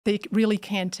they really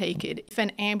can't take it. If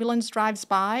an ambulance drives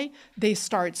by, they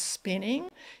start spinning.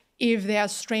 If they are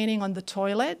straining on the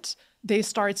toilet, they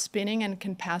start spinning and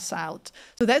can pass out.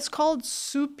 So that's called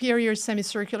superior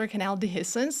semicircular canal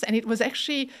dehiscence, and it was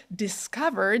actually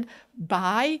discovered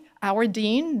by our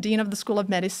dean of the School of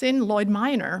Medicine, Lloyd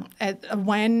Minor,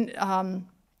 when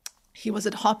he was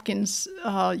at Hopkins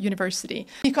University,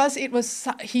 because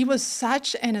he was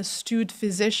such an astute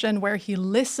physician where he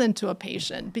listened to a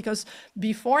patient. Because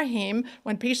before him,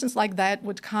 when patients like that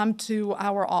would come to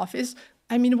our office,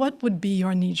 I mean, what would be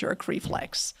your knee-jerk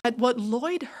reflex? But what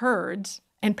Lloyd heard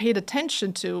and paid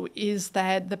attention to is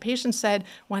that the patient said,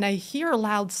 when I hear a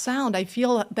loud sound, I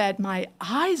feel that my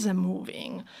eyes are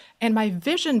moving and my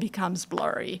vision becomes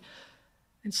blurry.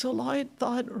 And so Lloyd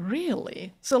thought,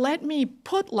 really? So let me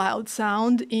put loud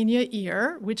sound in your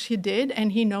ear, which he did,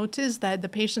 and he noticed that the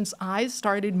patient's eyes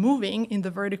started moving in the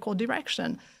vertical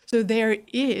direction. So there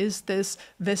is this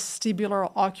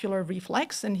vestibular ocular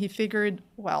reflex, and he figured,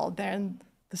 well, then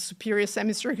the superior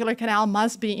semicircular canal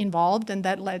must be involved, and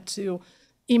that led to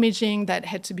imaging that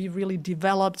had to be really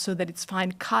developed so that it's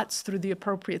fine cuts through the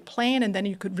appropriate plane, and then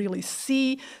you could really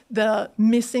see the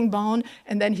missing bone.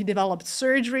 And then he developed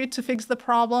surgery to fix the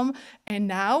problem. And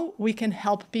now we can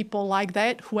help people like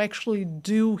that who actually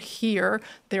do hear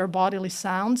their bodily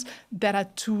sounds that are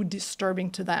too disturbing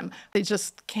to them. They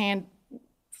just can't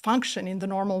function in the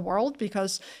normal world,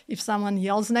 because if someone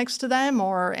yells next to them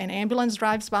or an ambulance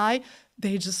drives by,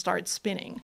 they just start spinning.